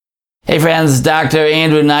Hey friends, Dr.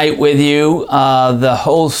 Andrew Knight with you, the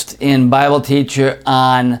host and Bible teacher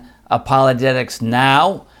on Apologetics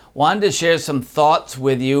Now. Wanted to share some thoughts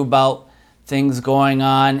with you about things going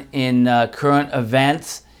on in current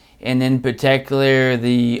events, and in particular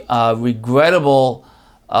the regrettable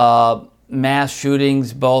mass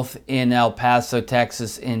shootings both in El Paso,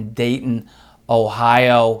 Texas, and Dayton,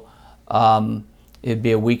 Ohio. It'd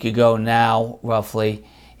be a week ago now, roughly,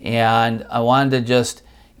 and I wanted to just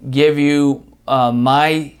give you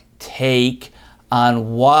my take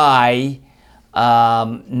on why,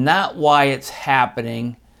 not why it's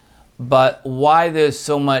happening, but why there's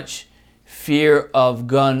so much fear of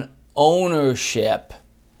gun ownership.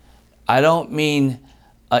 I don't mean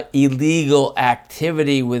illegal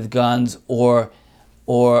activity with guns or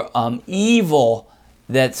evil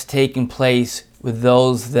that's taking place with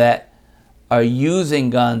those that are using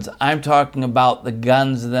guns. I'm talking about the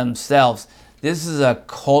guns themselves. This is a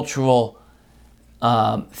cultural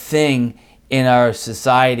thing in our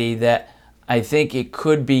society that I think it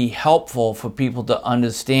could be helpful for people to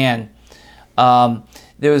understand. There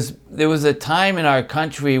was a time in our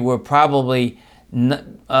country where probably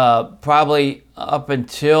up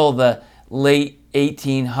until the late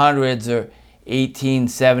 1800s or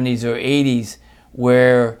 1870s or 80s,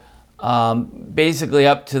 where basically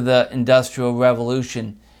up to the Industrial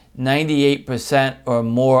Revolution, 98% or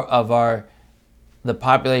more of the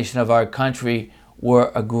population of our country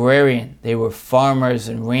were agrarian. They were farmers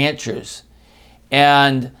and ranchers.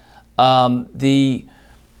 And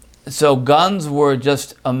so guns were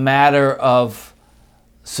just a matter of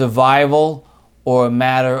survival or a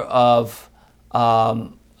matter of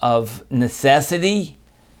necessity.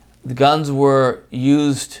 The guns were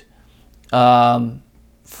used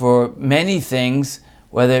for many things,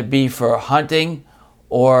 whether it be for hunting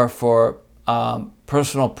or for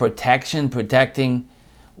personal protection, protecting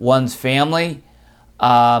one's family.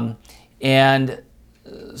 And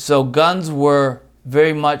so guns were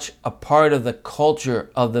very much a part of the culture,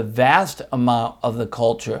 of the vast amount of the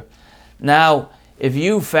culture. Now, if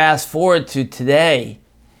you fast forward to today,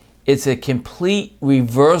 it's a complete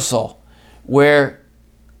reversal where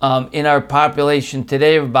in our population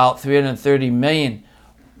today of about 330 million,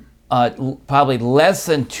 probably less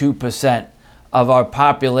than 2% of our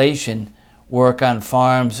population work on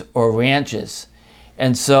farms or ranches.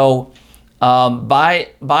 And so by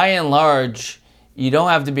and large, you don't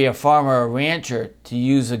have to be a farmer or a rancher to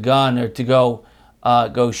use a gun or to go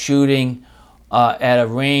shooting at a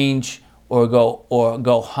range or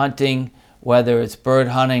go hunting, whether it's bird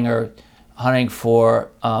hunting or hunting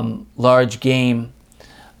for large game.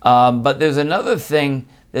 But there's another thing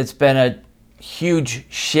that's been a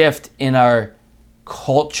huge shift in our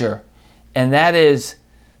culture, and that is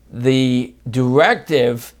the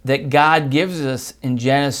directive that God gives us in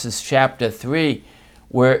Genesis chapter 3,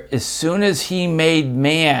 where as soon as he made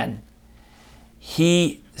man,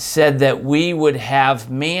 he said that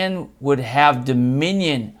man would have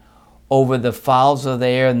dominion over the fowls of the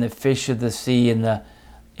air and the fish of the sea and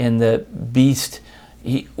the beast.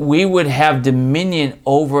 We would have dominion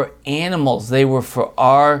over animals. They were for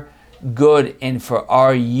our good and for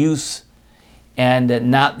our use,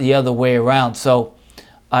 and not the other way around. So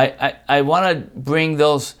I want to bring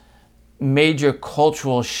those major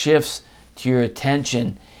cultural shifts to your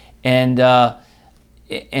attention. And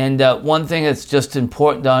one thing that's just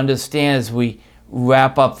important to understand as we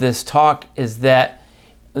wrap up this talk is that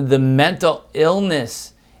the mental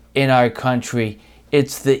illness in our country,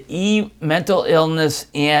 it's the mental illness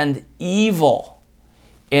and evil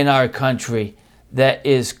in our country that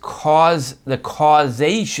is the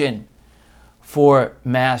causation for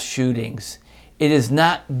mass shootings. It is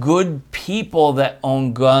not good people that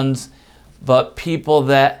own guns, but people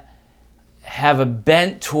that have a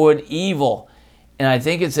bent toward evil. And I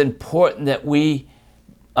think it's important that we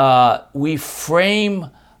frame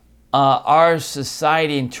our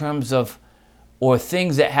society in terms of, or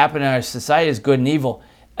things that happen in our society as good and evil.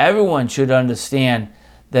 Everyone should understand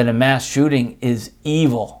that a mass shooting is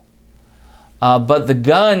evil. But the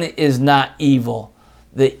gun is not evil.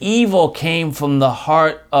 The evil came from the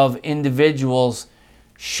heart of individuals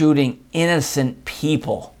shooting innocent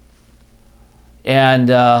people. And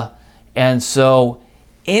so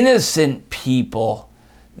innocent people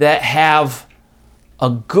that have a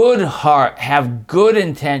good heart, have good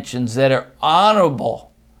intentions, that are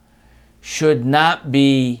honorable, should not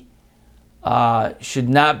be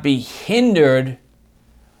hindered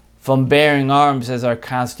from bearing arms, as our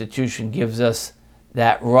Constitution gives us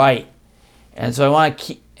that right. And so I want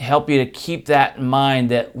to help you to keep that in mind,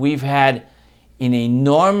 that we've had an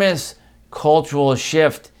enormous cultural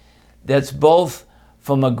shift that's both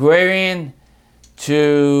from agrarian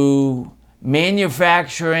to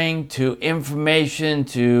manufacturing to information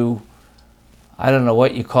to, I don't know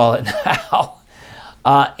what you call it now.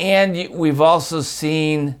 And we've also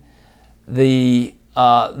seen the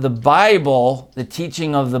Bible, the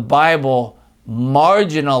teaching of the Bible,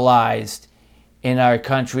 marginalized in our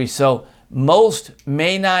country. So most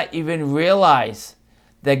may not even realize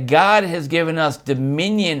that God has given us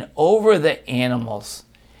dominion over the animals.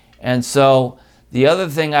 And so the other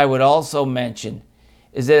thing I would also mention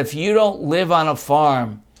is that if you don't live on a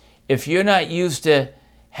farm, if you're not used to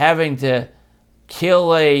having to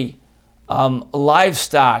kill a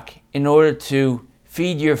livestock in order to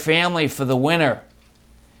feed your family for the winter,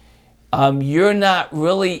 you're not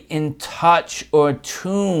really in touch or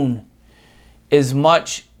tune as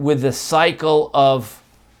much with the cycle of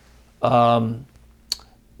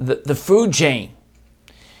the food chain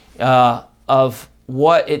of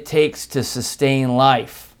what it takes to sustain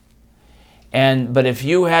life. But if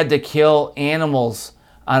you had to kill animals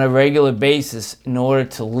on a regular basis in order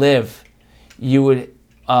to live, you would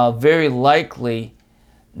very likely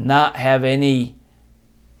not have any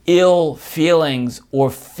ill feelings or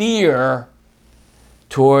fear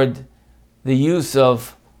toward the use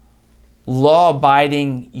of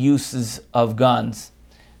law-abiding uses of guns.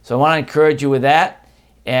 So I want to encourage you with that,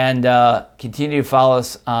 and continue to follow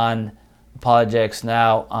us on Apologetics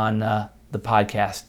Now on the podcast.